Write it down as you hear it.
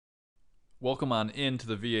Welcome on into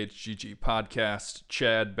the VHGG podcast.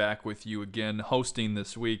 Chad back with you again, hosting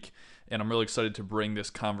this week, and I'm really excited to bring this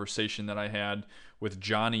conversation that I had with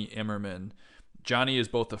Jonny Imerman. Jonny is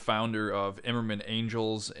both the founder of Imerman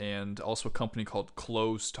Angels and also a company called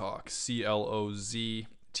Close Talk, CLOZTALK.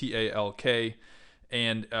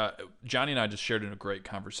 And Jonny and I just shared in a great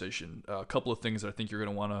conversation. A couple of things that I think you're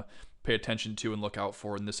going to want to pay attention to and look out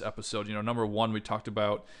for in this episode. Number one, we talked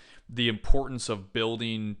about the importance of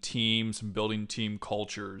building teams and building team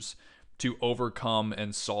cultures to overcome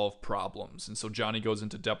and solve problems. And so Jonny goes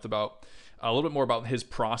into depth about a little bit more about his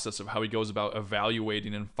process of how he goes about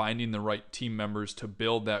evaluating and finding the right team members to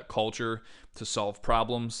build that culture to solve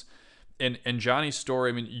problems. And Jonny's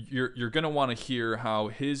story, I mean, you're going to want to hear how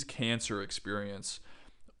his cancer experience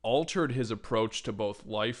altered his approach to both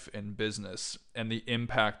life and business and the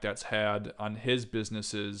impact that's had on his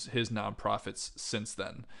businesses, his nonprofits since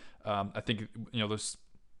then. I think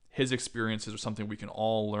his experiences are something we can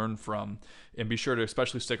all learn from, and be sure to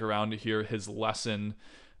especially stick around to hear his lesson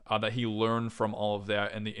that he learned from all of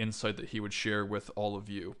that and the insight that he would share with all of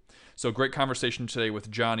you. So great conversation today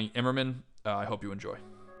with Jonny Imerman. I hope you enjoy.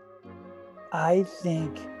 I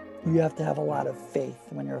think you have to have a lot of faith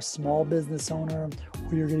when you're a small business owner,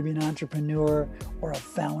 or you're going to be an entrepreneur or a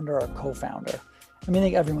founder or co-founder. I mean, I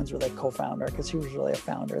think everyone's really a co-founder, because who's really a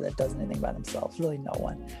founder that does anything by themselves? Really no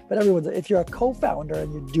one. But if you're a co-founder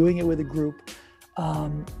and you're doing it with a group,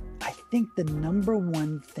 I think the number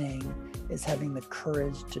one thing is having the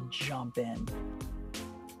courage to jump in.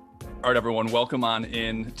 All right, everyone, welcome on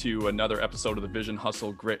in to another episode of the Vision,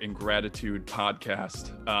 Hustle, Grit, and Gratitude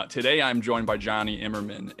podcast. Today, I'm joined by Jonny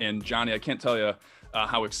Imerman. And Jonny, I can't tell you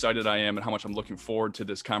how excited I am and how much I'm looking forward to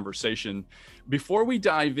this conversation. Before we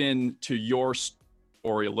dive into your story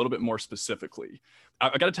a little bit more specifically,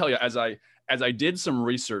 I got to tell you, as I did some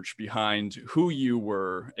research behind who you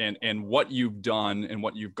were and what you've done and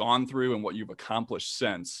what you've gone through and what you've accomplished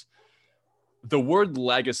since, the word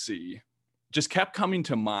legacy just kept coming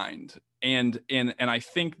to mind. And I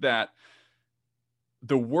think that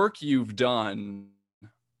the work you've done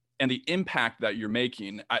and the impact that you're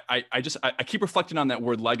making, I keep reflecting on that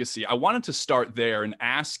word legacy. I wanted to start there and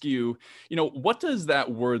ask you, what does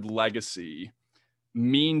that word legacy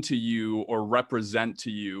mean to you or represent to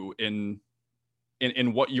you in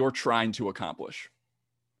what you're trying to accomplish?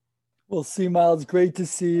 Well, C. Miles, great to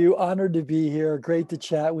see you. Honored to be here. Great to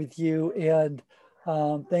chat with you. And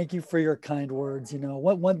thank you for your kind words.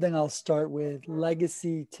 One thing I'll start with: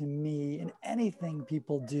 legacy to me and anything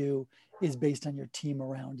people do is based on your team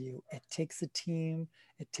around you. It takes a team,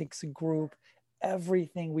 it takes a group.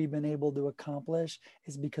 Everything we've been able to accomplish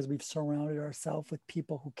is because we've surrounded ourselves with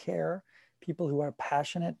people who care, people who are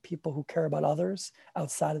passionate, people who care about others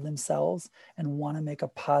outside of themselves and want to make a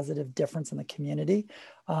positive difference in the community.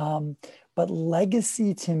 But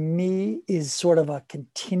legacy to me is sort of a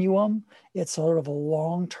continuum. It's sort of a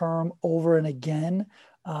long-term, over and again.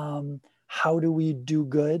 How do we do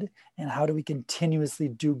good, and how do we continuously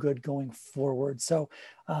do good going forward? So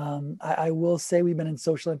I will say we've been in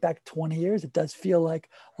social impact 20 years. It does feel like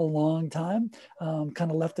a long time.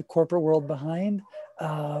 Kind of left the corporate world behind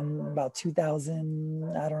about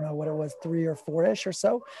 2000, I don't know what it was, 3 or 4-ish or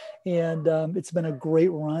so. And it's been a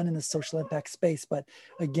great run in the social impact space. But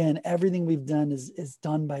again, everything we've done is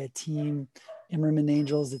done by a team. Imerman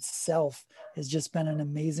Angels itself has just been an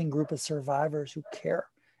amazing group of survivors who care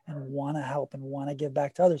and want to help and want to give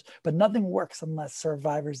back to others. But nothing works unless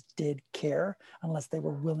survivors did care, unless they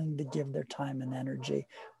were willing to give their time and energy.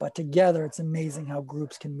 But together, it's amazing how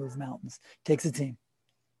groups can move mountains. It takes a team.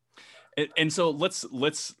 And so let's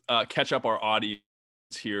catch up our audience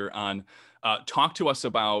here on talk to us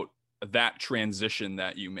about that transition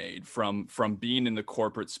that you made from being in the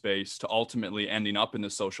corporate space to ultimately ending up in the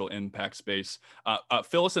social impact space.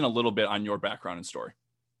 Fill us in a little bit on your background and story.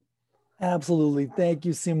 Absolutely. Thank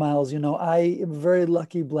you, C. Miles. I am a very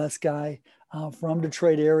lucky, blessed guy from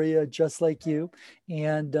Detroit area, just like you.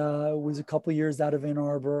 And was a couple of years out of Ann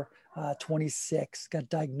Arbor, 26, got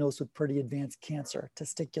diagnosed with pretty advanced cancer,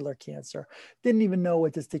 testicular cancer. Didn't even know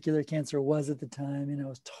what testicular cancer was at the time. I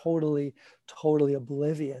was totally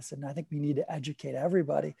oblivious. And I think we need to educate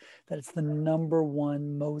everybody that it's the number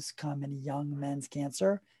one most common young men's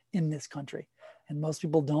cancer in this country. And most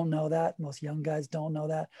people don't know that. Most young guys don't know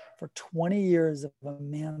that. For 20 years of a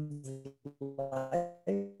man's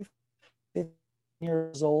life, 15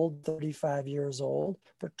 years old, 35 years old,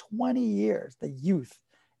 for 20 years, the youth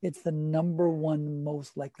It's the number one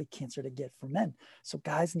most likely cancer to get for men. So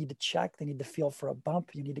guys need to check. They need to feel for a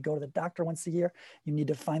bump. You need to go to the doctor once a year. You need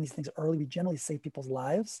to find these things early. We generally save people's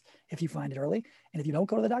lives if you find it early. And if you don't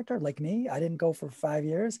go to the doctor, like me, I didn't go for 5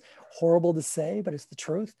 years. Horrible to say, but it's the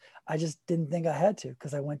truth. I just didn't think I had to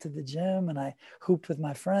because I went to the gym and I hooped with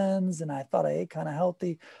my friends and I thought I ate kind of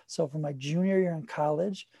healthy. So from my junior year in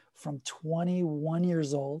college, from 21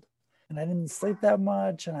 years old, and I didn't sleep that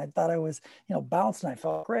much, and I thought I was, bounced, and I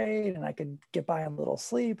felt great, and I could get by on a little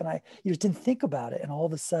sleep, and you just didn't think about it. And all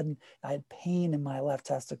of a sudden, I had pain in my left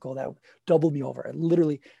testicle that doubled me over. It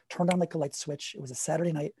literally turned on like a light switch. It was a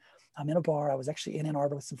Saturday night. I'm in a bar. I was actually in Ann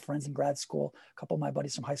Arbor with some friends in grad school, a couple of my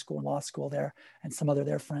buddies from high school and law school there, and some other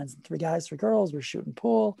their friends, and 3 guys, 3 girls. We're shooting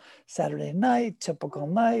pool, Saturday night, typical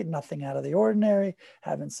night, nothing out of the ordinary,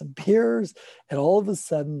 having some beers. And all of a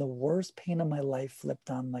sudden, the worst pain of my life flipped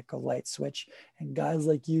on like a light switch. And guys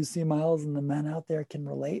like you, C. Miles, and the men out there can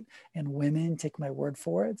relate. And women, take my word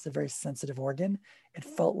for it. It's a very sensitive organ. It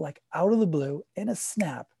felt like out of the blue, in a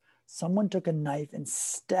snap, someone took a knife and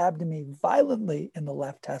stabbed me violently in the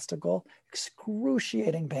left testicle,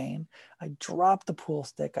 excruciating pain. I dropped the pool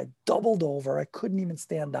stick. I doubled over. I couldn't even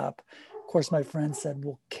stand up. Of course, my friend said,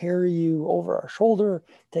 we'll carry you over our shoulder,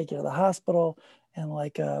 take you to the hospital. And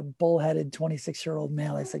like a bullheaded 26-year-old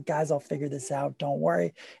male, I said, guys, I'll figure this out. Don't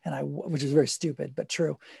worry. Which is very stupid, but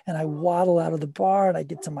true. And I waddle out of the bar and I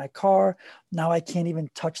get to my car. Now I can't even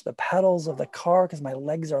touch the pedals of the car because my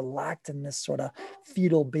legs are locked in this sort of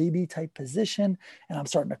fetal baby type position. And I'm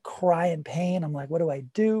starting to cry in pain. I'm like, what do I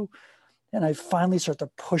do? And I finally start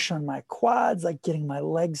to push on my quads, like getting my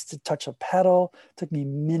legs to touch a pedal. It took me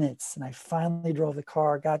minutes. And I finally drove the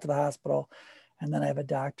car, got to the hospital. And then I have a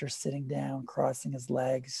doctor sitting down, crossing his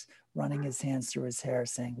legs, running his hands through his hair,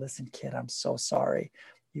 saying, listen, kid, I'm so sorry.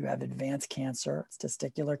 You have advanced cancer, it's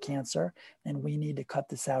testicular cancer, and we need to cut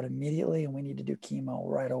this out immediately, and we need to do chemo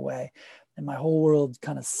right away. And my whole world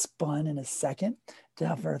kind of spun in a second. I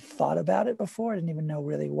never thought about it before. I didn't even know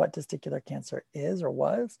really what testicular cancer is or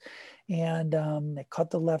was. And they cut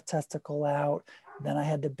the left testicle out. Then I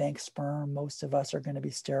had to bank sperm. Most of us are going to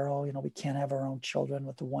be sterile. We can't have our own children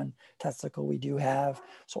with the one testicle we do have.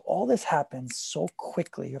 So all this happens so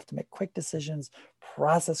quickly. You have to make quick decisions,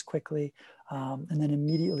 process quickly. And then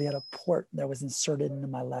immediately had a port that was inserted into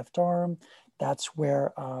my left arm. That's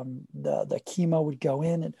where the chemo would go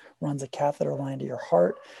in. It runs a catheter line to your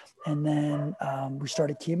heart. And then we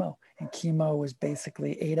started chemo. And chemo was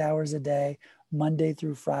basically 8 hours a day, Monday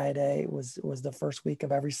through Friday was the first week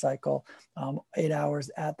of every cycle, 8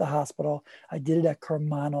 hours at the hospital. I did it at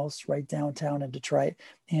Carmanos right downtown in Detroit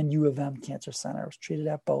and U of M Cancer Center. I was treated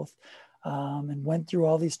at both and went through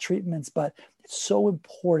all these treatments. But it's so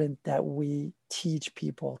important that we teach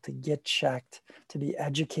people to get checked, to be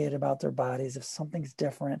educated about their bodies. If something's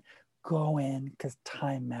different, go in because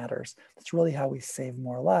time matters. That's really how we save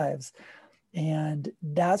more lives. And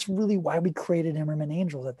that's really why we created Imerman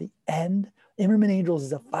Angels. At the end, Imerman Angels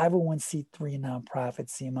is a 501c3 nonprofit,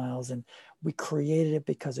 C. Miles, and we created it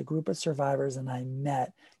because a group of survivors and I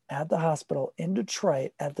met at the hospital in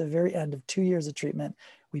Detroit at the very end of 2 years of treatment.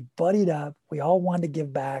 We buddied up. We all wanted to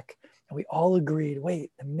give back, and we all agreed,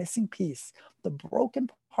 wait, the missing piece, the broken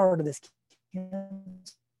part of this cancer.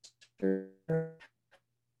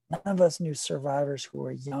 None of us knew survivors who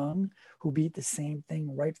were young, who beat the same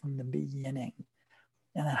thing right from the beginning.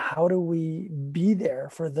 And then how do we be there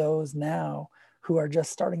for those now who are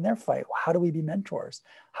just starting their fight? How do we be mentors?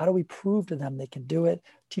 How do we prove to them they can do it,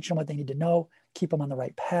 teach them what they need to know, keep them on the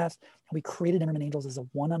right path? And we created Imerman Angels as a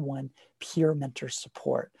one-on-one peer mentor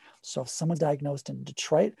support. So if someone's diagnosed in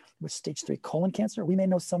Detroit with stage 3 colon cancer, we may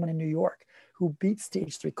know someone in New York who beat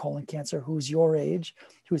stage 3 colon cancer, who's your age,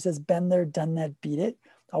 who says, been there, done that, beat it.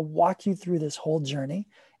 I'll walk you through this whole journey,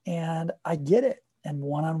 and I get it. And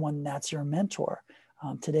one-on-one, that's your mentor.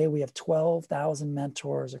 Today, we have 12,000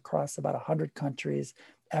 mentors across about 100 countries,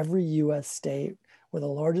 every U.S. state. We're the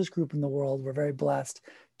largest group in the world. We're very blessed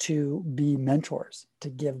to be mentors, to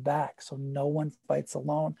give back. So no one fights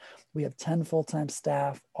alone. We have 10 full-time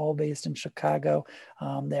staff, all based in Chicago.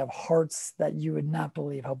 They have hearts that you would not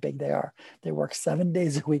believe how big they are. They work 7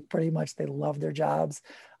 days a week, pretty much. They love their jobs.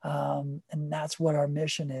 And that's what our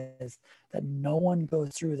mission is, that no one goes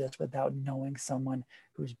through this without knowing someone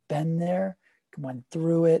who's been there, went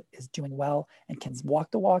through it, is doing well, and can walk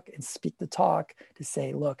the walk and speak the talk to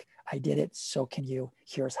say, look, I did it, so can you.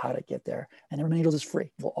 Here's how to get there. And Imerman Angels is free.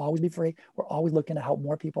 It will always be free. We're always looking to help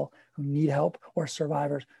more people who need help or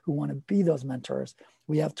survivors who want to be those mentors.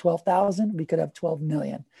 We have 12,000. We could have 12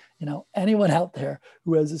 million. Anyone out there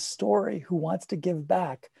who has a story, who wants to give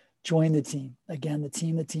back, join the team. Again, the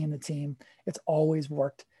team. It's always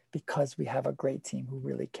worked. because we have a great team who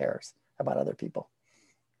really cares about other people.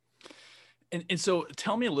 And so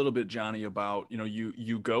tell me a little bit, Jonny, about,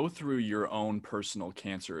 you go through your own personal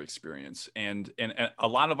cancer experience, and a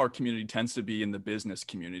lot of our community tends to be in the business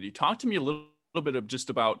community. Talk to me a little bit of just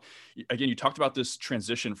about, again, you talked about this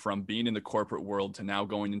transition from being in the corporate world to now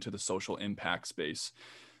going into the social impact space.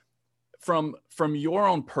 From your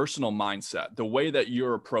own personal mindset, the way that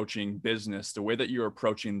you're approaching business, the way that you're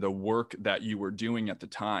approaching the work that you were doing at the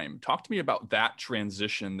time, talk to me about that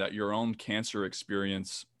transition that your own cancer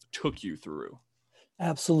experience took you through.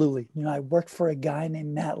 Absolutely. I worked for a guy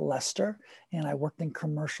named Matt Lester, and I worked in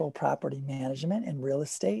commercial property management and real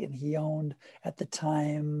estate. And he owned, at the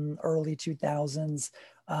time, early 2000s,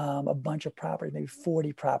 a bunch of properties, maybe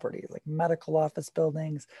 40 properties, like medical office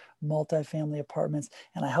buildings, multifamily apartments.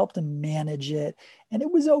 And I helped him manage it. And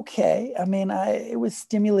it was okay. I mean, it was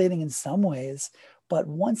stimulating in some ways. But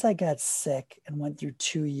once I got sick and went through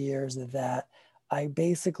 2 years of that, I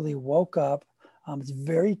basically woke up. It's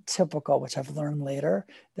very typical, which I've learned later,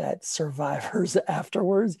 that survivors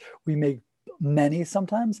afterwards, we make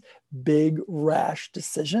sometimes big rash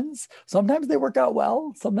decisions. Sometimes they work out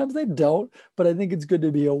well, sometimes they don't. But I think it's good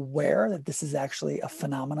to be aware that this is actually a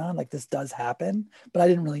phenomenon, like this does happen. But I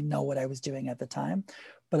didn't really know what I was doing at the time.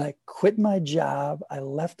 But I quit my job. I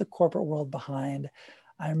left the corporate world behind.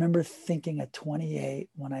 I remember thinking at 28,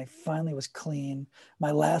 when I finally was clean,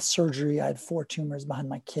 my last surgery, I had 4 tumors behind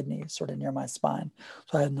my kidney, sort of near my spine.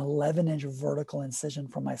 So I had an 11-inch vertical incision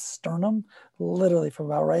from my sternum, literally from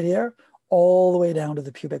about right here, all the way down to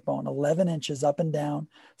the pubic bone, 11 inches up and down,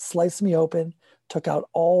 sliced me open, took out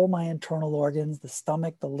all my internal organs, the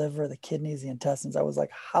stomach, the liver, the kidneys, the intestines. I was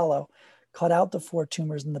like hollow, cut out the 4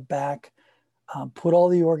 tumors in the back, put all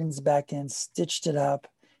the organs back in, stitched it up,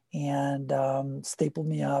 and stapled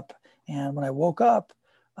me up. And when I woke up,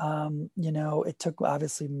 it took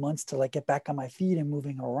obviously months to like get back on my feet and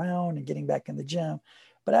moving around and getting back in the gym.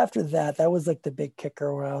 But after that, that was like the big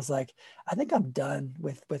kicker where I was like, I think I'm done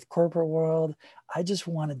with corporate world. I just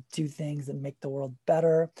want to do things that make the world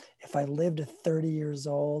better. If I lived to 30 years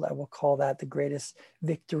old, I will call that the greatest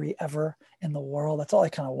victory ever in the world. That's all I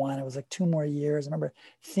kind of wanted. It was like 2 more years. I remember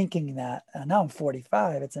thinking that. Now I'm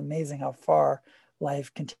 45. It's amazing how far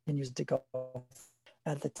life continues to go.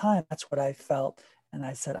 At the time, that's what I felt. And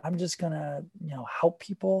I said, I'm just going to, help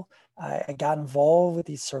people. I got involved with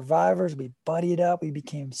these survivors. We buddied up. We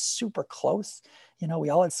became super close. We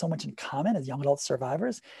all had so much in common as young adult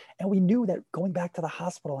survivors. And we knew that going back to the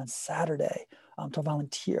hospital on Saturday to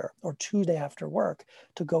volunteer, or Tuesday after work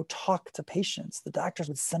to go talk to patients, the doctors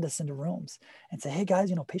would send us into rooms and say, hey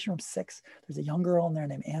guys, patient room 6, there's a young girl in there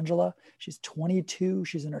named Angela. She's 22.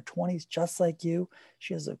 She's in her 20s, just like you.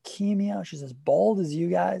 She has leukemia. She's as bald as you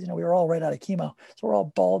guys. We were all right out of chemo, so we're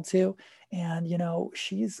all bald too. And,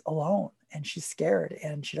 she's alone and she's scared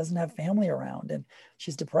and she doesn't have family around and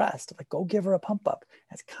she's depressed. Like, go give her a pump up.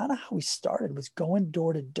 That's kind of how we started, was going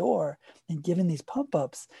door to door and giving these pump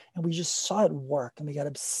ups. And we just saw it work and we got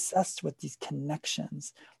obsessed with these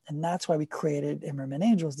connections. And that's why we created Imerman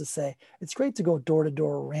Angels, to say, it's great to go door to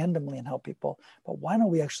door randomly and help people, but why don't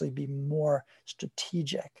we actually be more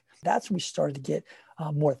strategic? That's when we started to get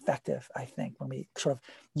more effective, I think, when we sort of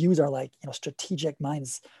use our strategic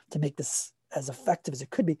minds to make this as effective as it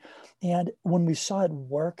could be. And when we saw it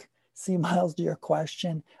work, see, Miles, to your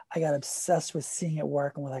question, I got obsessed with seeing it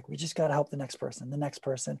work. And we're like, we just got to help the next person.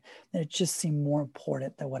 And it just seemed more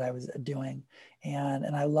important than what I was doing.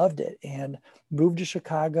 And I loved it, and moved to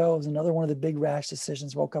Chicago. It was another one of the big rash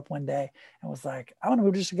decisions. Woke up one day and was like, I want to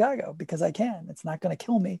move to Chicago because I can. It's not going to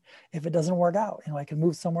kill me if it doesn't work out. I can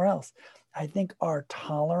move somewhere else. I think our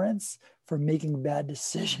tolerance for making bad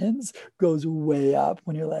decisions goes way up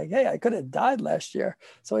when you're like, hey, I could have died last year,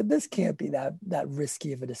 so this can't be that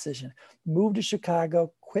risky of a decision. Moved to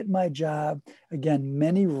Chicago, quit my job. Again,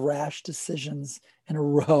 many rash decisions in a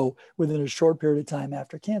row within a short period of time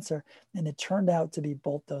after cancer. And it turned out to be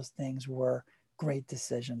both those things were great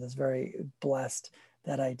decisions. I was very blessed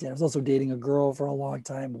that I did. I was also dating a girl for a long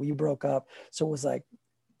time. We broke up. So it was like,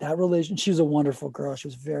 that relation, she was a wonderful girl. She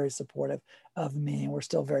was very supportive of me, and we're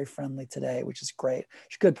still very friendly today, which is great.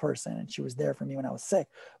 She's a good person, and she was there for me when I was sick.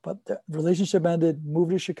 But the relationship ended, moved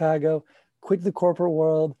to Chicago, quit the corporate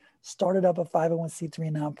world, started up a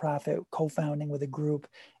 501c3 nonprofit, co-founding with a group.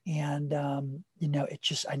 And,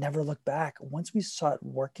 I never looked back. Once we saw it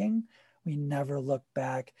working, We never looked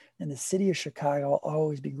back. And the city of Chicago will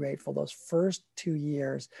always be grateful. Those first 2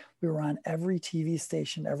 years, we were on every TV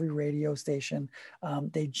station, every radio station.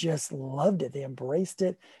 They just loved it. They embraced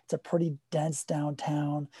it. It's a pretty dense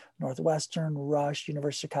downtown. Northwestern, Rush,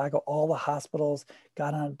 University of Chicago, all the hospitals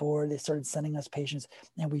got on board. They started sending us patients,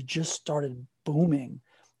 and we just started booming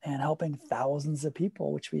and helping thousands of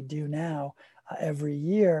people, which we do now every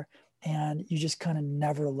year. And you just kind of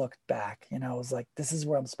never looked back. It was like, this is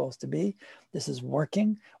where I'm supposed to be. This is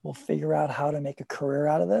working. We'll figure out how to make a career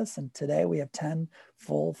out of this. And today we have 10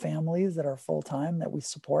 full families that are full-time that we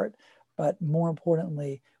support. But more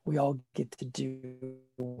importantly, we all get to do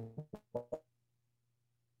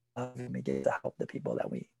we get to help the people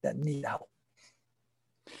that need help.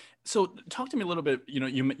 So talk to me a little bit,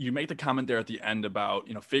 you make the comment there at the end about,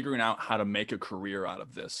 figuring out how to make a career out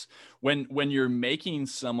of this. When you're making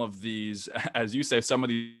some of these, as you say, some of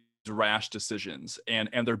these rash decisions and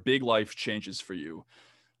they're big life changes for you.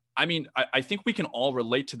 I mean, I think we can all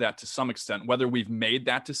relate to that to some extent, whether we've made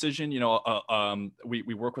that decision.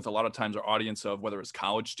 We work with a lot of times our audience of whether it's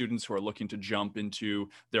college students who are looking to jump into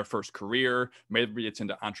their first career, maybe it's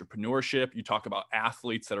into entrepreneurship. You talk about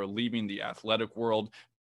athletes that are leaving the athletic world,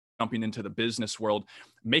 jumping into the business world,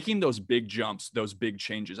 making those big jumps, those big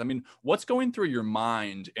changes. I mean, what's going through your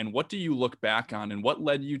mind and what do you look back on and what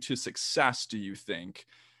led you to success, do you think,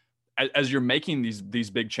 as you're making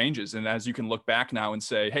these big changes? And as you can look back now and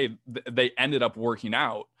say, hey, they ended up working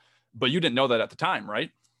out, but you didn't know that at the time,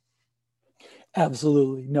 right?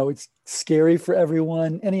 Absolutely. No, it's scary for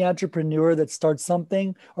everyone. Any entrepreneur that starts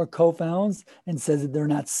something or co-founds and says that they're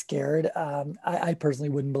not scared, I personally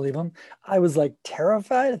wouldn't believe them. I was like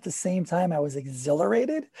terrified. At the same time, I was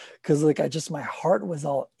exhilarated because my heart was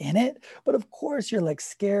all in it. But of course, you're like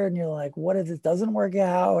scared and you're like, what if this doesn't work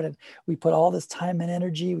out? And we put all this time and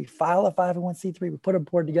energy. We file a 501c3, we put a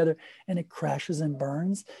board together and it crashes and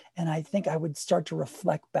burns. And I think I would start to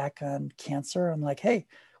reflect back on cancer. I'm like, hey,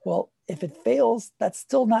 well, if it fails, that's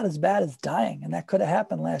still not as bad as dying. And that could have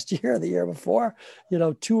happened last year or the year before.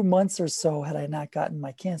 2 months or so, had I not gotten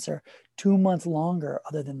my cancer, 2 months longer,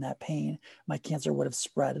 other than that pain, my cancer would have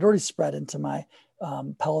spread. It already spread into my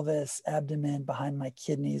pelvis, abdomen, behind my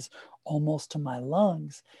kidneys, almost to my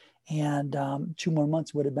lungs. And 2 more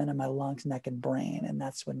months would have been in my lungs, neck, and brain. And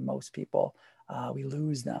that's when most people, we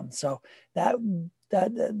lose them. So that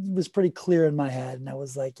was pretty clear in my head. And I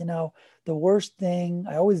was like, the worst thing,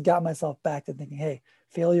 I always got myself back to thinking, hey,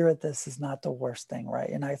 failure at this is not the worst thing, right?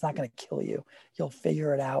 And it's not going to kill you. You'll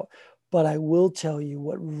figure it out. But I will tell you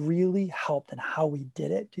what really helped and how we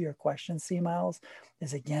did it, to your question, C. Miles,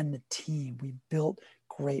 is again, the team. We built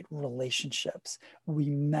great relationships. We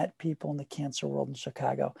met people in the cancer world in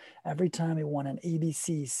Chicago. Every time we won an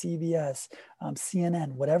ABC, CBS,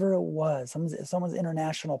 CNN, whatever it was, someone's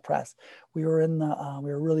international press. We were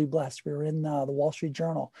we were really blessed. We were in the Wall Street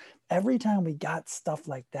Journal. Every time we got stuff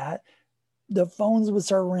like that, the phones would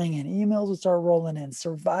start ringing, emails would start rolling in.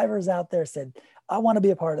 Survivors out there said, I want to be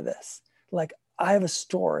a part of this. Like, I have a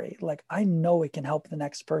story. Like, I know it can help the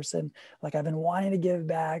next person. Like, I've been wanting to give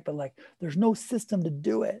back, but there's no system to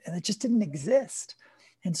do it. And it just didn't exist.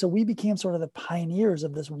 And so we became sort of the pioneers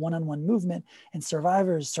of this one-on-one movement, and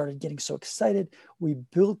survivors started getting so excited. We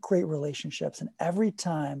built great relationships. And every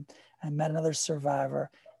time I met another survivor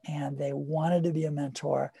and they wanted to be a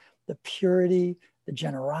mentor, the purity, the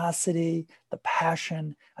generosity, the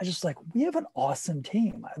passion, I just we have an awesome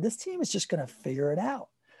team. This team is just going to figure it out.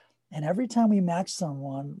 And every time we match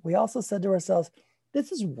someone, we also said to ourselves,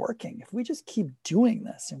 this is working. If we just keep doing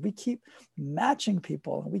this and we keep matching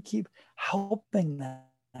people and we keep helping them,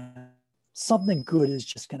 something good is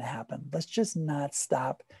just going to happen. Let's just not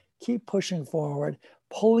stop. Keep pushing forward,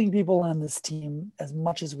 pulling people on this team as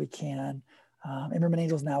much as we can. Imerman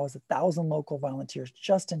Angels now is 1,000 local volunteers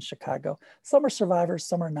just in Chicago. Some are survivors,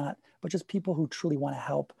 some are not, but just people who truly want to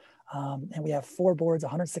help. And we have 4 boards,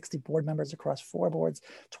 160 board members across 4 boards,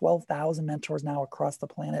 12,000 mentors now across the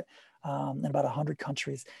planet, in about 100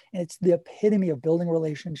 countries. And it's the epitome of building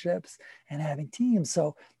relationships and having teams.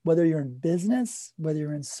 So whether you're in business, whether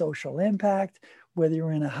you're in social impact, whether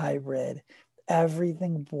you're in a hybrid,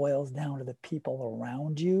 everything boils down to the people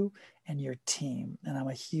around you and your team. And I'm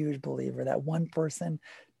a huge believer that one person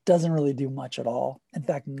doesn't really do much at all. In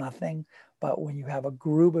fact, nothing. But when you have a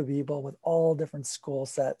group of people with all different skill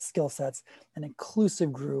sets, an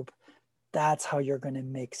inclusive group, that's how you're going to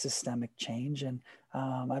make systemic change. And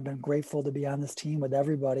I've been grateful to be on this team with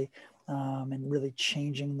everybody. and really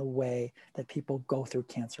changing the way that people go through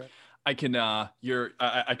cancer. I can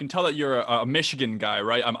I can tell that you're a Michigan guy,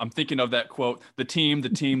 right? I'm thinking of that quote, the team, the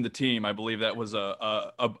team, the team. I believe that was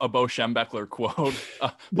a Bo Schembechler quote.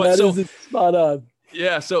 But That so is spot on.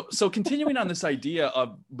 yeah, so continuing on this idea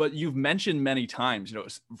of, but you've mentioned many times,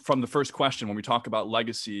 from the first question when we talk about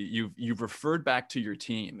legacy, you've referred back to your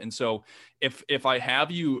team. And so if I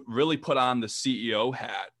have you really put on the CEO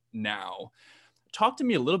hat now, talk to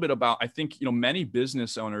me a little bit about, I think, many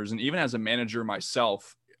business owners, and even as a manager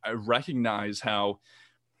myself, I recognize how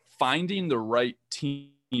finding the right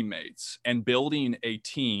teammates and building a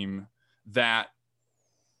team that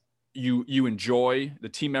you enjoy, the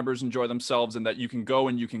team members enjoy themselves, and that you can go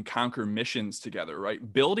and you can conquer missions together,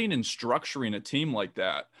 right? Building and structuring a team like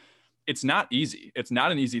that, it's not easy. It's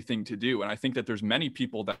not an easy thing to do. And I think that there's many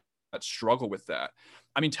people that struggle with that.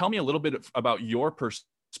 I mean, tell me a little bit about your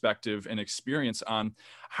perspective and experience on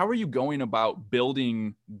how are you going about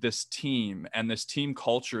building this team and this team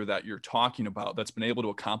culture that you're talking about that's been able to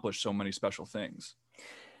accomplish so many special things.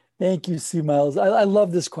 Thank you, C. Miles. I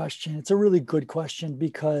love this question. It's a really good question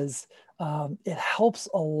because it helps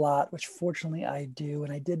a lot, which fortunately I do.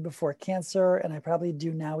 And I did before cancer, and I probably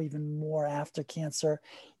do now even more after cancer.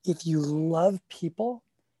 If you love people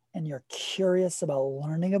and you're curious about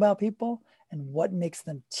learning about people and what makes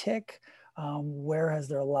them tick, where have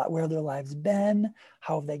their lives been?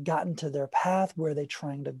 How have they gotten to their path? Where are they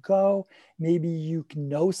trying to go? Maybe you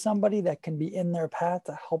know somebody that can be in their path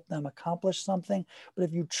to help them accomplish something. But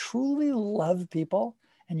if you truly love people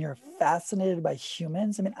and you're fascinated by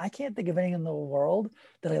humans, I mean, I can't think of anything in the world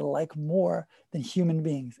that I like more than human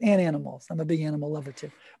beings and animals. I'm a big animal lover too,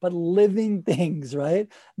 but living things,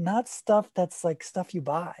 right? Not stuff that's like stuff you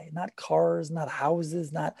buy, not cars, not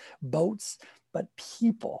houses, not boats, but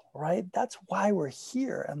people, right? That's why we're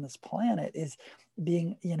here on this planet, is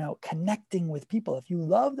being, connecting with people. If you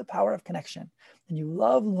love the power of connection and you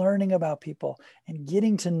love learning about people and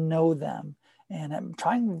getting to know them, and I'm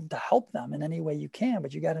trying to help them in any way you can,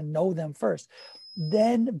 but you got to know them first.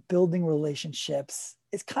 Then building relationships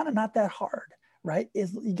is kind of not that hard, right?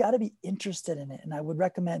 You got to be interested in it. And I would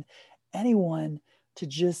recommend anyone to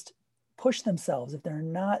just push themselves. If they're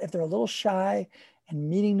a little shy and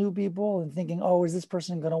meeting new people and thinking, oh, is this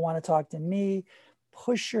person going to want to talk to me?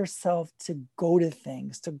 Push yourself to go to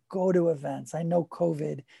things, to go to events. I know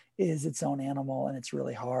COVID is its own animal and it's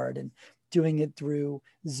really hard. And doing it through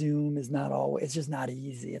Zoom is it's just not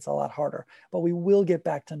easy. It's a lot harder, but we will get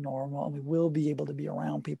back to normal and we will be able to be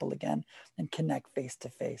around people again and connect face to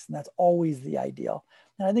face. And that's always the ideal.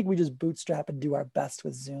 And I think we just bootstrap and do our best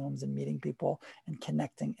with Zooms and meeting people and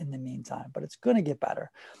connecting in the meantime, but it's going to get better.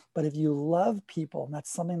 But if you love people, and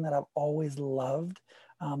that's something that I've always loved.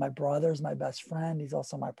 My brother's my best friend. He's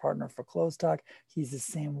also my partner for Close Talk. He's the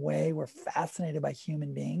same way. We're fascinated by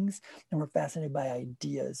human beings, and we're fascinated by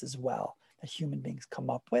ideas as well that human beings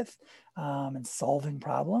come up with, and solving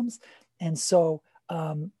problems. And so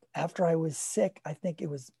after I was sick, I think it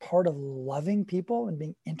was part of loving people and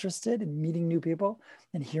being interested in meeting new people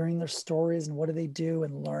and hearing their stories and what do they do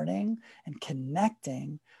and learning and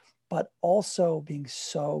connecting, but also being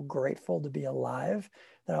so grateful to be alive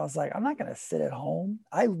that I was like, I'm not going to sit at home.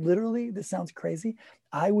 This sounds crazy.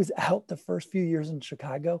 I was out the first few years in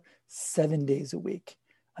Chicago 7 days a week.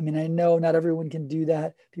 I mean, I know not everyone can do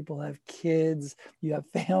that. People have kids, you have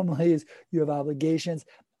families, you have obligations.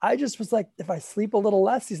 I just was like, if I sleep a little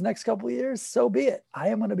less these next couple of years, so be it. I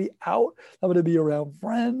am going to be out. I'm going to be around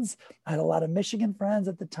friends. I had a lot of Michigan friends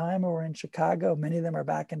at the time who were in Chicago. Many of them are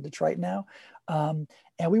back in Detroit now.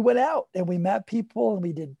 And we went out and we met people and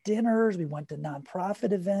we did dinners. We went to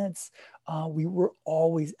nonprofit events. We were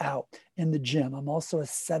always out in the gym. I'm also a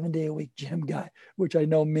 7-day-a-week gym guy, which I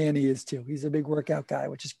know Manny is too. He's a big workout guy,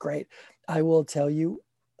 which is great. I will tell you,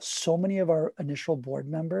 so many of our initial board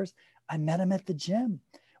members, I met them at the gym.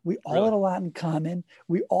 We all had a lot in common.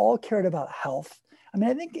 We all cared about health. I mean,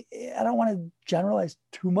 I don't want to generalize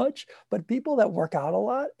too much, but people that work out a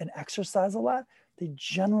lot and exercise a lot, they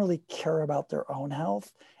generally care about their own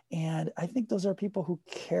health. And I think those are people who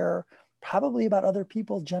care probably about other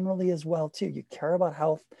people generally as well, too. You care about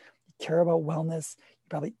health, you care about wellness, you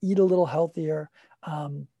probably eat a little healthier.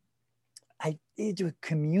 It's a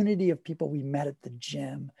community of people we met at the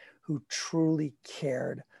gym who truly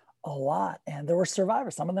cared a lot. And there were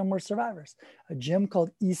survivors. Some of them were survivors. A gym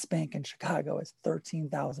called East Bank in Chicago has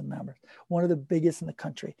 13,000 members, one of the biggest in the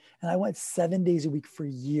country. And I went 7 days a week for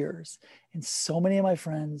years. And so many of my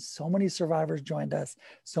friends, so many survivors joined us,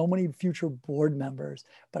 so many future board members.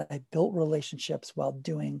 But I built relationships while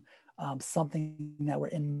doing something that were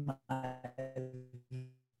in my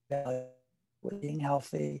value, being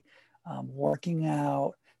healthy, working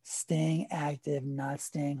out, staying active, not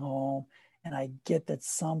staying home. And I get that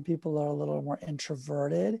some people are a little more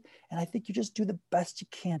introverted. And I think you just do the best you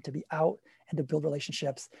can to be out and to build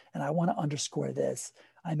relationships. And I want to underscore this.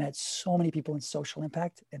 I met so many people in social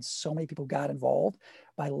impact, and so many people got involved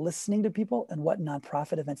by listening to people and what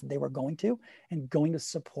nonprofit events they were going to and going to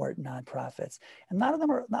support nonprofits. And not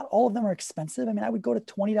all of them are expensive. I mean, I would go to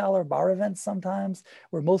 $20 bar events sometimes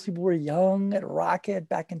where most people were young at Rocket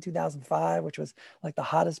back in 2005, which was like the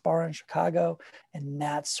hottest bar in Chicago. And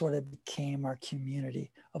that sort of became our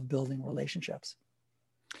community of building relationships.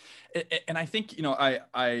 And I think,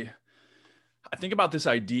 I think about this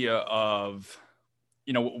idea of,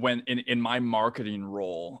 when in my marketing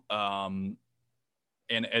role, and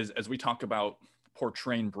as we talk about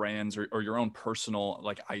portraying brands or your own personal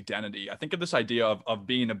like identity, I think of this idea of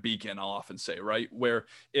being a beacon, I'll often say, right? Where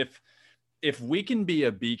if we can be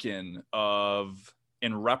a beacon of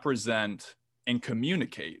and represent and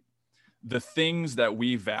communicate the things that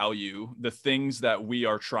we value, the things that we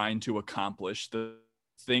are trying to accomplish, the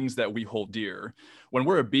things that we hold dear, when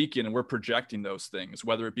we're a beacon and we're projecting those things,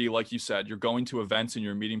 whether it be, like you said, you're going to events and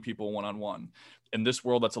you're meeting people one-on-one. In this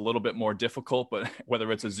world, that's a little bit more difficult, but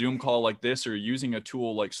whether it's a Zoom call like this or using a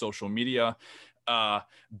tool like social media,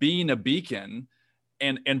 being a beacon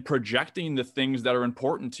and projecting the things that are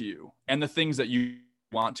important to you and the things that you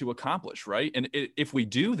want to accomplish, right? And if we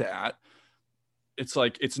do that, it's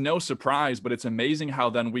like, it's no surprise, but it's amazing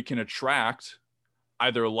how then we can attract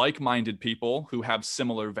either like-minded people who have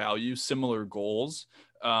similar values, similar goals,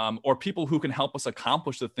 or people who can help us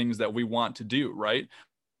accomplish the things that we want to do, right?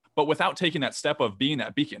 But without taking that step of being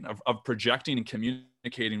that beacon, of projecting and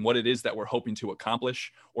communicating what it is that we're hoping to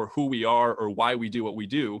accomplish or who we are or why we do what we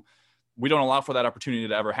do, we don't allow for that opportunity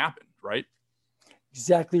to ever happen, right?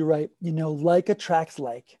 Exactly right. Like attracts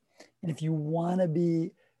like. And if you want to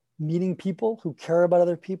be meeting people who care about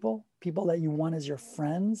other people that you want as your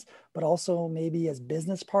friends, but also maybe as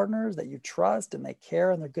business partners that you trust and they care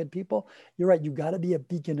and they're good people, you're right. You got to be a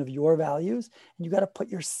beacon of your values, and you got to put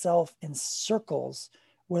yourself in circles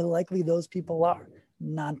where likely those people are.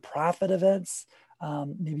 Nonprofit events,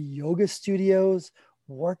 maybe yoga studios,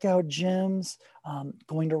 workout gyms,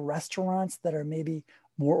 going to restaurants that are maybe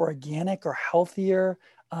more organic or healthier.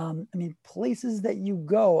 Places that you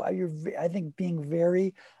go, I think being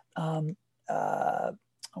very,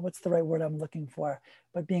 what's the right word I'm looking for?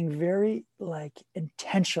 But being very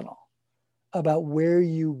intentional about where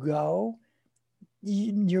you go,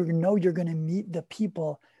 you're going to meet the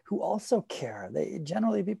people who also care.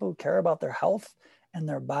 Generally, people who care about their health and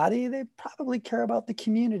their body, they probably care about the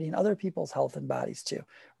community and other people's health and bodies too,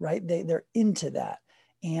 right? They're into that.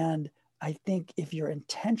 And I think if you're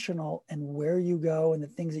intentional in where you go and the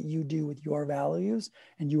things that you do with your values,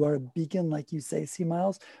 and you are a beacon, like you say, C.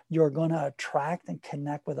 Miles, you're going to attract and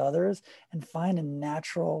connect with others and find a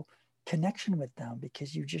natural connection with them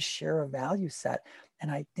because you just share a value set.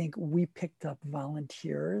 And I think we picked up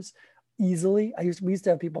volunteers easily. We used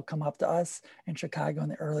to have people come up to us in Chicago in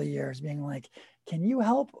the early years being like, can you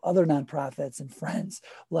help other nonprofits and friends?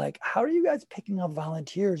 Like, how are you guys picking up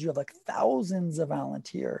volunteers? You have like thousands of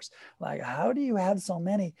volunteers. Like, how do you have so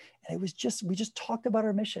many? And it was just, we just talked about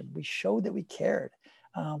our mission. We showed that we cared.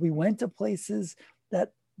 We went to places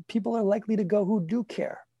that people are likely to go who do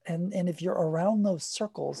care. And if you're around those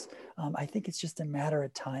circles, I think it's just a matter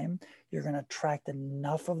of time. You're going to attract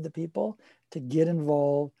enough of the people to get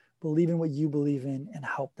involved, believe in what you believe in, and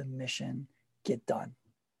help the mission get done.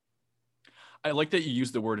 I like that you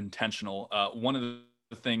use the word intentional. One of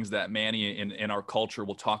the things that Manny in our culture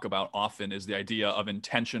will talk about often is the idea of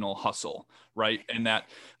intentional hustle, right? And that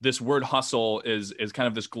this word hustle is kind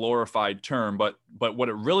of this glorified term, but what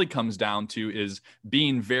it really comes down to is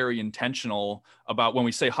being very intentional about, when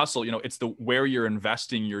we say hustle, it's where you're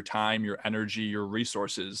investing your time, your energy, your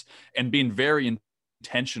resources, and being very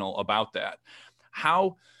intentional about that.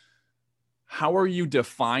 How are you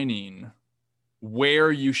defining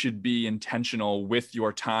where you should be intentional with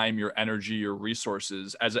your time, your energy, your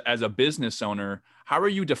resources as a business owner? How are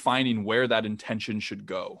you defining where that intention should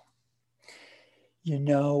go?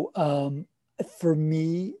 For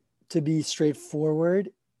me, to be straightforward,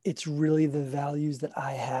 it's really the values that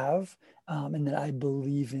I have and that I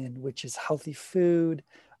believe in, which is healthy food,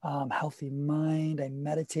 healthy mind. I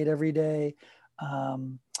meditate every day.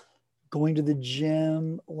 Going to the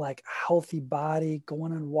gym, like healthy body,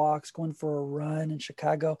 going on walks, going for a run in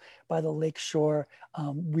Chicago by the lake shore.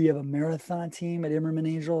 We have a marathon team at Imerman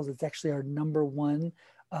Angels. It's actually our number one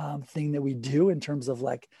thing that we do in terms of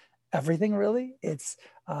like everything really. It's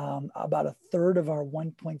about a third of our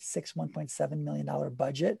 $1.7 million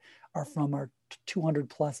budget are from our 200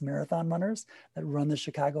 plus marathon runners that run the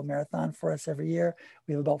Chicago Marathon for us every year.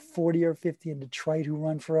 We have about 40 or 50 in Detroit who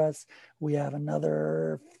run for us. We have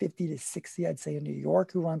another 50 to 60, I'd say, in New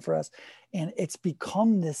York who run for us. And it's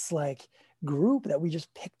become this like group that we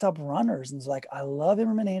just picked up runners. And it's like, I love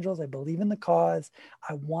Imerman Angels. I believe in the cause.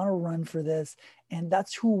 I want to run for this. And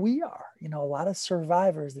that's who we are. You know, a lot of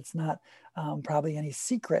survivors, it's not probably any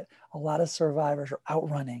secret. A lot of survivors are out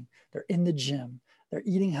running. They're in the gym. They're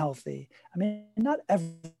eating healthy. I mean, not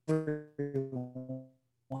everyone,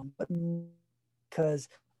 but because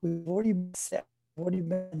we've already been sick, we've already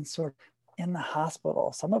been sort of in the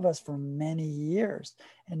hospital, some of us for many years.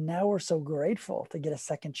 And now we're so grateful to get a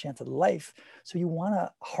second chance at life. So you want to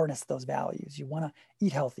harness those values. You want to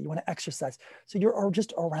eat healthy. You want to exercise. So you're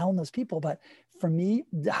just around those people. But for me,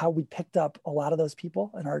 how we picked up a lot of those people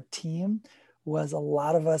in our team was a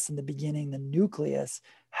lot of us in the beginning, the nucleus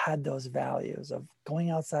had those values of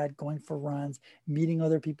going outside, going for runs, meeting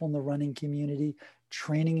other people in the running community,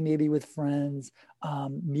 training maybe with friends,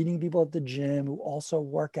 meeting people at the gym who also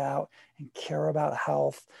work out and care about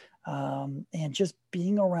health, and just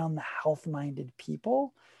being around the health-minded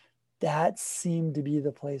people. That seemed to be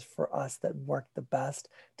the place for us that worked the best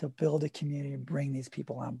to build a community and bring these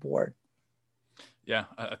people on board. Yeah,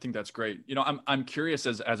 I think that's great. You know, I'm curious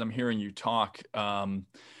as I'm hearing you talk,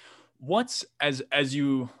 what's as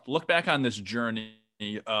you look back on this journey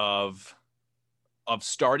of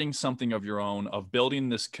starting something of your own, of building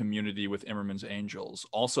this community with Imerman's Angels,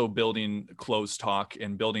 also building Close Talk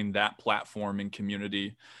and building that platform and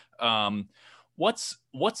community.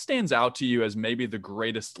 What stands out to you as maybe the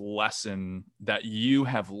greatest lesson that you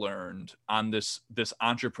have learned on this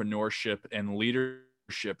entrepreneurship and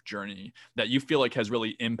leadership journey that you feel like has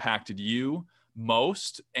really impacted you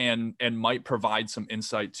most and might provide some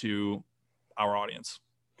insight to our audience?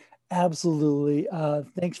 Absolutely.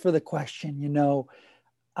 Thanks for the question. You know,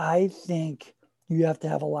 I think you have to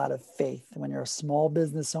have a lot of faith when you're a small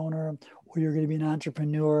business owner or you're going to be an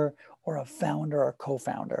entrepreneur or a founder or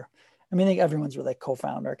co-founder. I mean, I think everyone's really a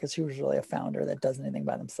co-founder because who's really a founder that does anything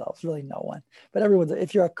by themselves? Really no one. But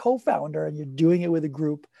if you're a co-founder and you're doing it with a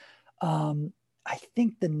group, I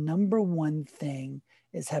think the number one thing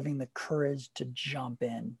is having the courage to jump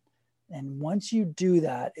in. And once you do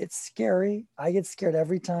that, it's scary. I get scared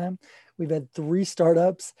every time. We've had 3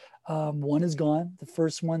 startups. One is gone. The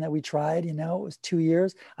first one that we tried, you know, it was 2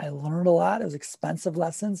 years. I learned a lot. It was expensive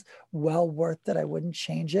lessons, well worth it. I wouldn't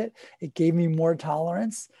change it. It gave me more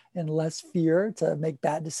tolerance and less fear to make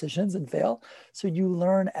bad decisions and fail. So you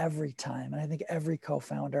learn every time. And I think every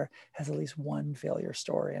co-founder has at least one failure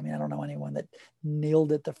story. I mean, I don't know anyone that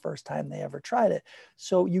nailed it the first time they ever tried it.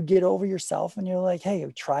 So you get over yourself and you're like, hey,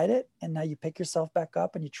 you tried it. And now you pick yourself back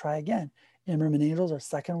up and you try again. Imerman Angels, our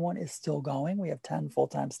second one, is still going. We have 10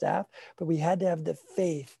 full-time staff, but we had to have the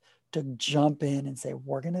faith to jump in and say,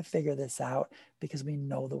 we're going to figure this out because we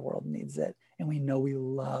know the world needs it. And we know we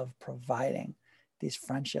love providing these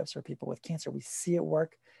friendships for people with cancer. We see it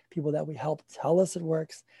work. People that we help tell us it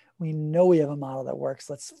works. We know we have a model that works.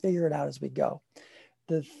 Let's figure it out as we go.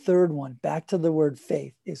 The third one, back to the word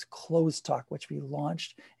faith, is Close Talk, which we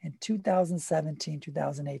launched in 2017,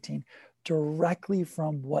 2018, directly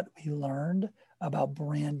from what we learned about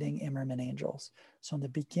branding Imerman Angels. So in the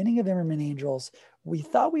beginning of Imerman Angels, we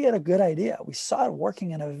thought we had a good idea. We saw it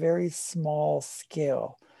working in a very small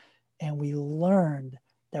scale. And we learned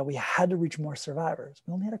that we had to reach more survivors.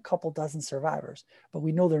 We only had a couple dozen survivors, but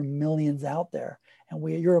we know there are millions out there. And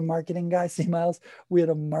you're a marketing guy, C. Miles. We had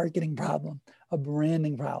a marketing problem, a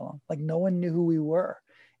branding problem. Like no one knew who we were.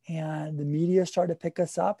 And the media started to pick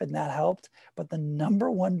us up and that helped. But the number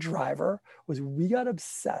one driver was we got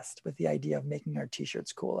obsessed with the idea of making our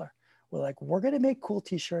t-shirts cooler. We're like, we're going to make cool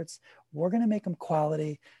t-shirts. We're going to make them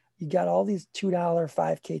quality. You got all these $2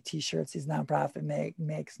 5K t-shirts these nonprofit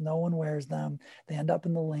makes. No one wears them. They end up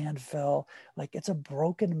in the landfill. Like it's a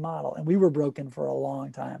broken model. And we were broken for a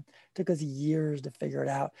long time. It took us years to figure it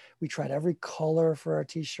out. We tried every color for our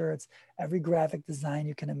t-shirts, every graphic design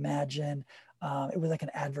you can imagine. It was like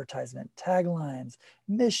an advertisement, taglines,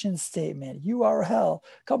 mission statement, URL,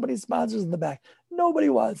 company sponsors in the back. Nobody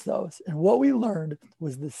wants those. And what we learned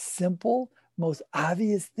was the simple, most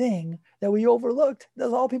obvious thing that we overlooked.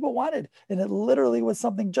 That's all people wanted. And it literally was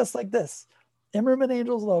something just like this. Imerman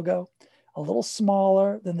Angels logo, a little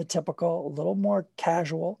smaller than the typical, a little more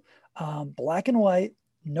casual, black and white,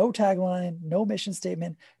 no tagline, no mission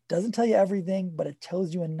statement, doesn't tell you everything, but it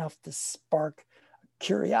tells you enough to spark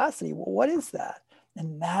curiosity. Well, what is that?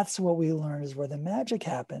 And that's what we learn is where the magic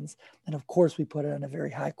happens. And of course, we put it on a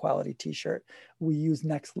very high quality t-shirt. We use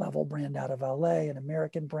Next Level brand out of LA, an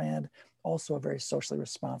American brand, also a very socially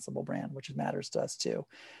responsible brand, which matters to us too.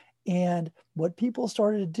 And what people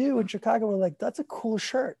started to do in Chicago were like, that's a cool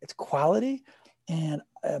shirt. It's quality. And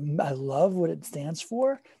I love what it stands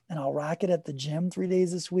for. And I'll rock it at the gym 3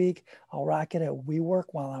 days this week. I'll rock it at WeWork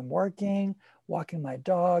while I'm working, walking my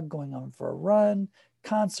dog, going on for a run,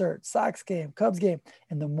 concert, Sox game, Cubs game.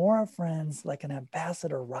 And the more our friends, like an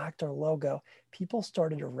ambassador, rocked our logo, people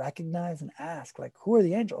started to recognize and ask, like, who are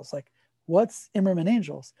the Angels? Like, what's Imerman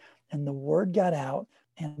Angels? And the word got out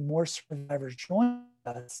and more survivors joined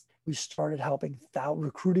us. We started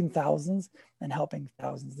recruiting thousands and helping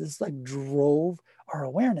thousands. This like drove our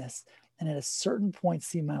awareness. And at a certain point,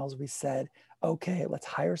 C Miles, we said, okay, let's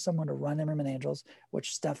hire someone to run Imerman Angels,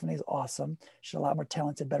 which Stephanie's awesome. She's a lot more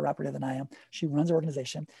talented, better operator than I am. She runs our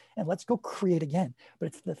organization, and let's go create again. But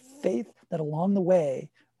it's the faith that along the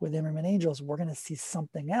way with Imerman Angels, we're going to see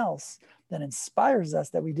something else that inspires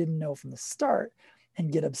us that we didn't know from the start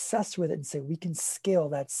and get obsessed with it and say, we can scale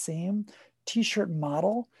that same t-shirt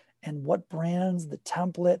model and what brands, the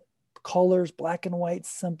template, colors, black and white,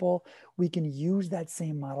 simple. We can use that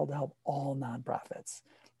same model to help all nonprofits.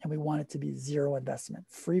 And we want it to be zero investment,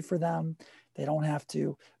 free for them. They don't have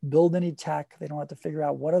to build any tech. They don't have to figure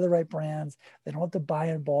out what are the right brands. They don't have to buy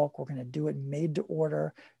in bulk. We're going to do it made to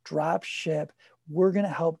order, drop ship. We're going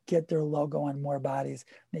to help get their logo on more bodies,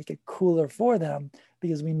 make it cooler for them,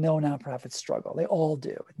 because we know nonprofits struggle. They all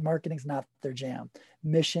do. Marketing's not their jam.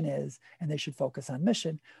 Mission is, and they should focus on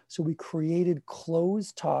mission. So we created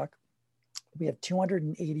Closed Talk. We have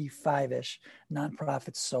 285-ish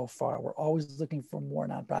nonprofits so far. We're always looking for more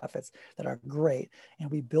nonprofits that are great.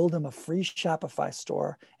 And we build them a free Shopify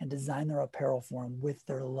store and design their apparel for them with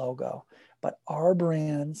their logo. But our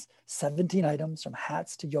brands, 17 items from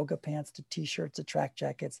hats to yoga pants to t-shirts to track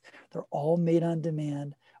jackets, they're all made on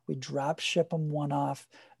demand. We drop ship them one off.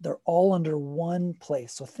 They're all under one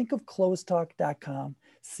place. So think of closetalk.com,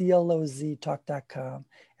 CLOZ talk.com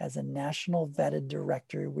as a national vetted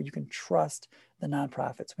directory where you can trust the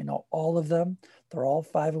nonprofits. We know all of them. They're all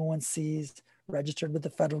 501Cs, registered with the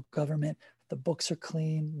federal government. The books are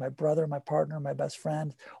clean. My brother, my partner, my best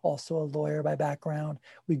friend, also a lawyer by background.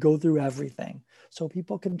 We go through everything so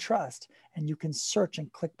people can trust. And you can search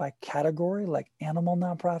and click by category like animal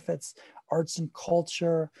nonprofits, arts and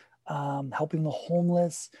culture, helping the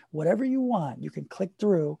homeless, whatever you want. You can click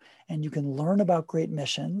through and you can learn about great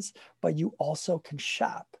missions, but you also can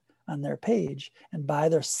shop on their page and buy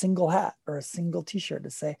their single hat or a single t-shirt to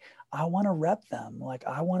say, I want to rep them. Like,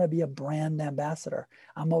 I want to be a brand ambassador.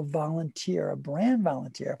 I'm a volunteer, a brand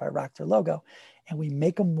volunteer if I rock their logo. And we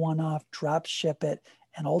make them one-off, drop ship it.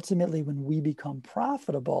 And ultimately, when we become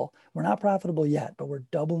profitable, we're not profitable yet, but we're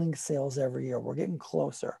doubling sales every year. We're getting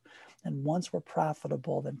closer. And once we're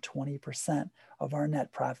profitable, then 20% of our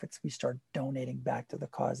net profits, we start donating back to the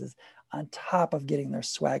causes on top of getting their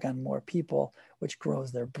swag on more people, which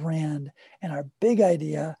grows their brand. And our big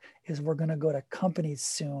idea is we're going to go to companies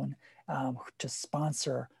soon to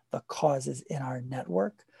sponsor the causes in our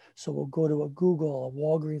network. So we'll go to a Google, a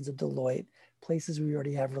Walgreens, a Deloitte, places we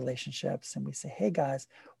already have relationships. And we say, hey guys,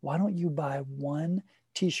 why don't you buy one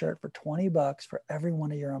t-shirt for $20 for every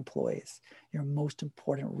one of your employees, your most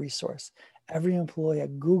important resource. Every employee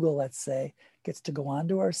at Google, let's say, gets to go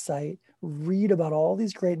onto our site, read about all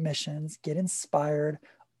these great missions, get inspired,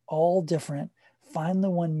 all different, find the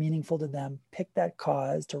one meaningful to them, pick that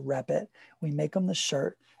cause to rep it. We make them the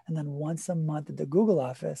shirt. And then once a month at the Google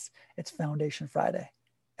office, it's Foundation Friday.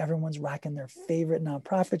 Everyone's rocking their favorite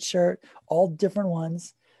nonprofit shirt, all different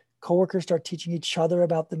ones. Coworkers start teaching each other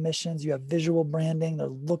about the missions. You have visual branding. They're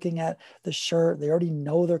looking at the shirt. They already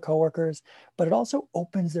know their coworkers, but it also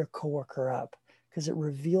opens their coworker up because it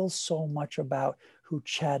reveals so much about who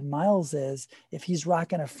Chad Miles is. If he's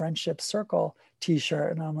rocking a Friendship Circle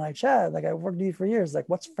t-shirt and I'm like, Chad, like I've worked with you for years, like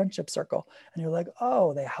what's Friendship Circle? And you're like,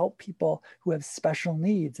 oh, they help people who have special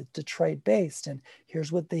needs. It's Detroit based. And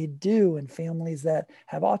here's what they do and families that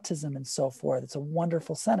have autism and so forth. It's a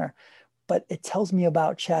wonderful center. But it tells me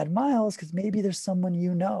about Chad Miles because maybe there's someone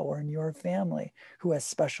you know or in your family who has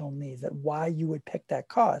special needs, that why you would pick that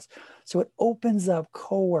cause. So it opens up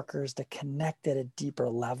coworkers to connect at a deeper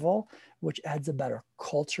level, which adds a better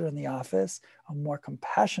culture in the office, a more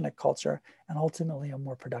compassionate culture, and ultimately a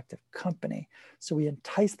more productive company. So we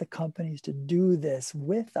entice the companies to do this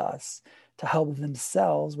with us to help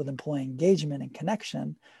themselves with employee engagement and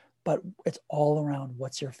connection. but it's all around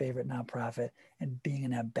what's your favorite nonprofit and being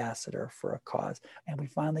an ambassador for a cause. And we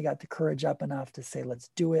finally got the courage up enough to say, let's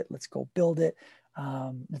do it. Let's go build it.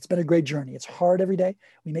 It's been a great journey. It's hard every day.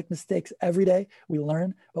 We make mistakes every day. We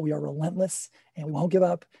learn, but we are relentless and we won't give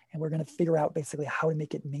up. And we're going to figure out basically how to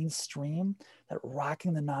make it mainstream, that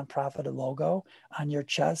rocking the nonprofit logo on your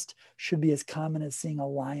chest should be as common as seeing a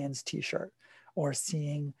Lions t-shirt or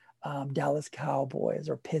seeing Dallas Cowboys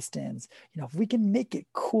or Pistons. If we can make it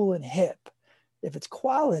cool and hip, if it's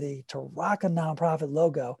quality to rock a nonprofit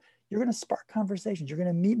logo, you're going to spark conversations. You're going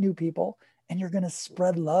to meet new people and you're going to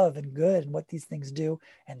spread love and good and what these things do.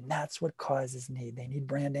 And that's what causes need. They need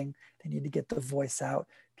branding. They need to get the voice out.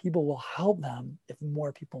 People will help them if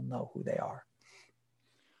more people know who they are.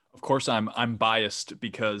 Of course, I'm biased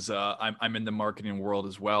because I'm in the marketing world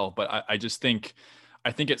as well. But I just think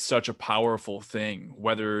it's such a powerful thing,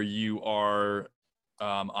 whether you are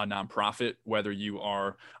a nonprofit, whether you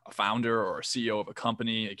are a founder or a CEO of a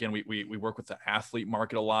company. Again, we work with the athlete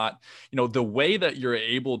market a lot. The way that you're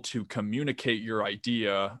able to communicate your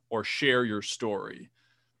idea or share your story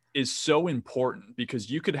is so important, because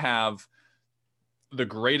you could have the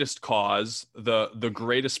greatest cause, the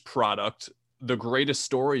greatest product, the greatest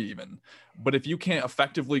story even, but if you can't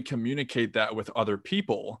effectively communicate that with other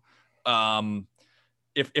people,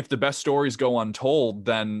 if the best stories go untold,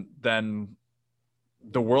 then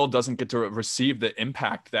the world doesn't get to receive the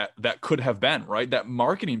impact that could have been, right? That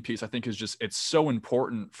marketing piece, I think, it's so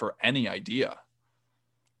important for any idea.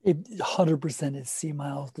 It 100% is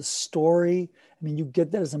C-Miles. The story, you get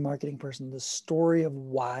that as a marketing person. The story of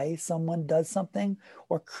why someone does something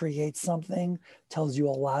or creates something tells you a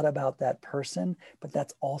lot about that person, but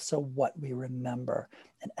that's also what we remember.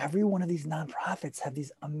 And every one of these nonprofits have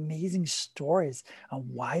these amazing stories on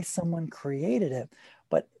why someone created it,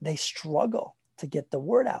 but they struggle to get the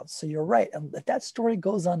word out. So you're right. And if that story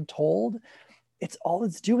goes untold, all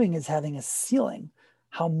it's doing is having a ceiling,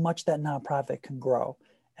 how much that nonprofit can grow.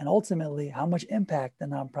 And ultimately, how much impact the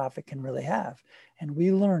nonprofit can really have. And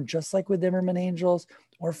we learn, just like with Imerman Angels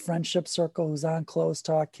or Friendship Circle, who's on Close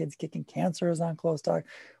Talk, Kids Kicking Cancer is on Close Talk.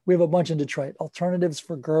 We have a bunch in Detroit. Alternatives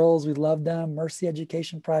for Girls, we love them. Mercy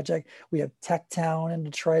Education Project. We have Tech Town in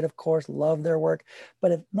Detroit, of course, love their work.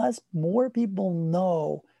 But unless more people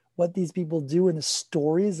know what these people do and the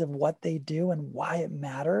stories of what they do and why it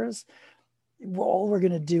matters, all we're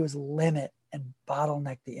going to do is limit and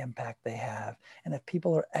bottleneck the impact they have. And if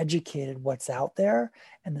people are educated what's out there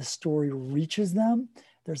and the story reaches them,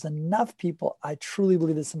 there's enough people, I truly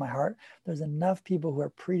believe this in my heart, there's enough people who are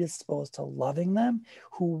predisposed to loving them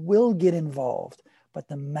who will get involved, but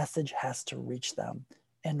the message has to reach them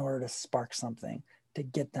in order to spark something, to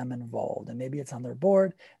get them involved. And maybe it's on their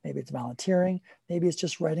board, maybe it's volunteering, maybe it's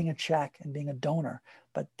just writing a check and being a donor.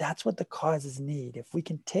 But that's what the causes need. If we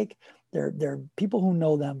can take their people who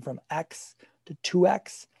know them from X to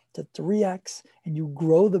 2X to 3X, and you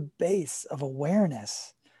grow the base of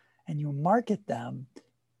awareness and you market them,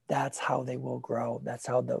 that's how they will grow. That's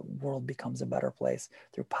how the world becomes a better place,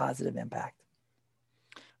 through positive impact.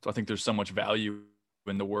 So I think there's so much value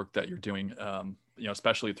in the work that you're doing,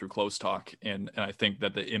 especially through Close Talk. And I think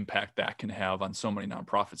that the impact that can have on so many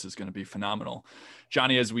nonprofits is going to be phenomenal.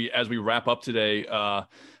 Jonny, as we wrap up today,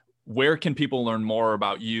 where can people learn more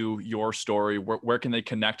about you, your story? Where can they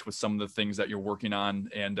connect with some of the things that you're working on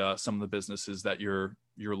and some of the businesses that you're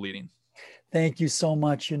leading? Thank you so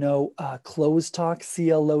much. Close Talk,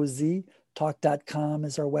 CLOZ, talk.com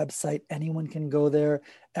is our website. Anyone can go there.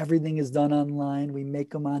 Everything is done online. We make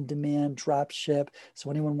them on demand, drop ship. So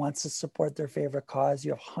anyone wants to support their favorite cause,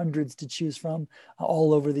 you have hundreds to choose from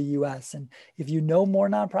all over the US. And if you know more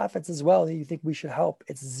nonprofits as well that you think we should help,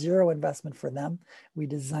 it's zero investment for them. We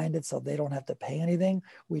designed it so they don't have to pay anything.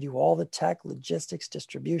 We do all the tech, logistics,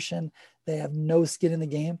 distribution. They have no skin in the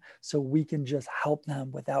game, so we can just help them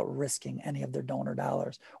without risking any of their donor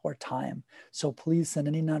dollars or time. So please send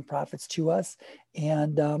any nonprofits to us.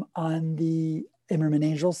 And on the Imerman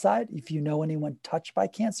Angels side, if you know anyone touched by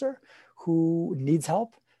cancer who needs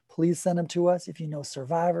help, please send them to us. If you know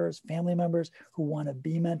survivors, family members who want to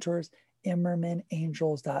be mentors,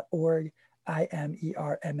 ImermanAngels.org.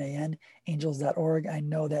 IMERMAN, angels.org. I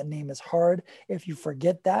know that name is hard. If you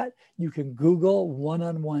forget that, you can Google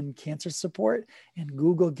one-on-one cancer support, and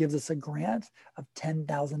Google gives us a grant of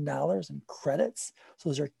 $10,000 in credits. So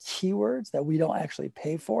those are keywords that we don't actually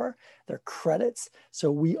pay for. They're credits.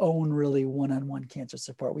 So we own really one-on-one cancer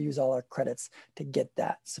support. We use all our credits to get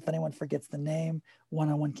that. So if anyone forgets the name,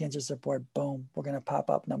 one-on-one cancer support, boom, we're going to pop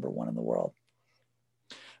up #1 in the world.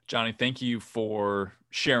 Jonny, thank you for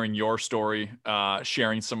sharing your story,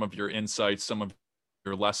 sharing some of your insights, some of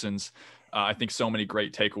your lessons. I think so many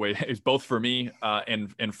great takeaways, both for me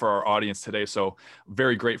and for our audience today. So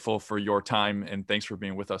very grateful for your time, and thanks for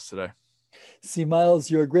being with us today. C. Miles,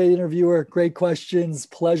 you're a great interviewer, great questions.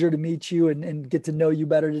 Pleasure to meet you and get to know you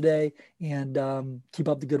better today. And keep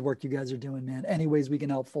up the good work you guys are doing, man. Any ways we can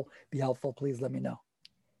be helpful, please let me know.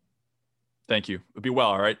 Thank you. Be well,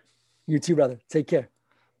 all right? You too, brother. Take care.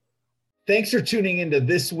 Thanks for tuning into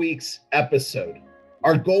this week's episode.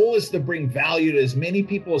 Our goal is to bring value to as many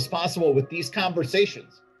people as possible with these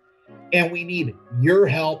conversations. And we need your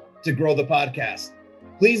help to grow the podcast.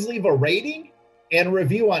 Please leave a rating and a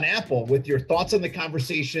review on Apple with your thoughts on the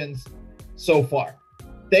conversations so far.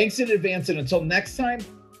 Thanks in advance. And until next time,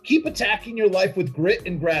 keep attacking your life with grit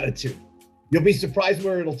and gratitude. You'll be surprised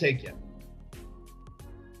where it'll take you.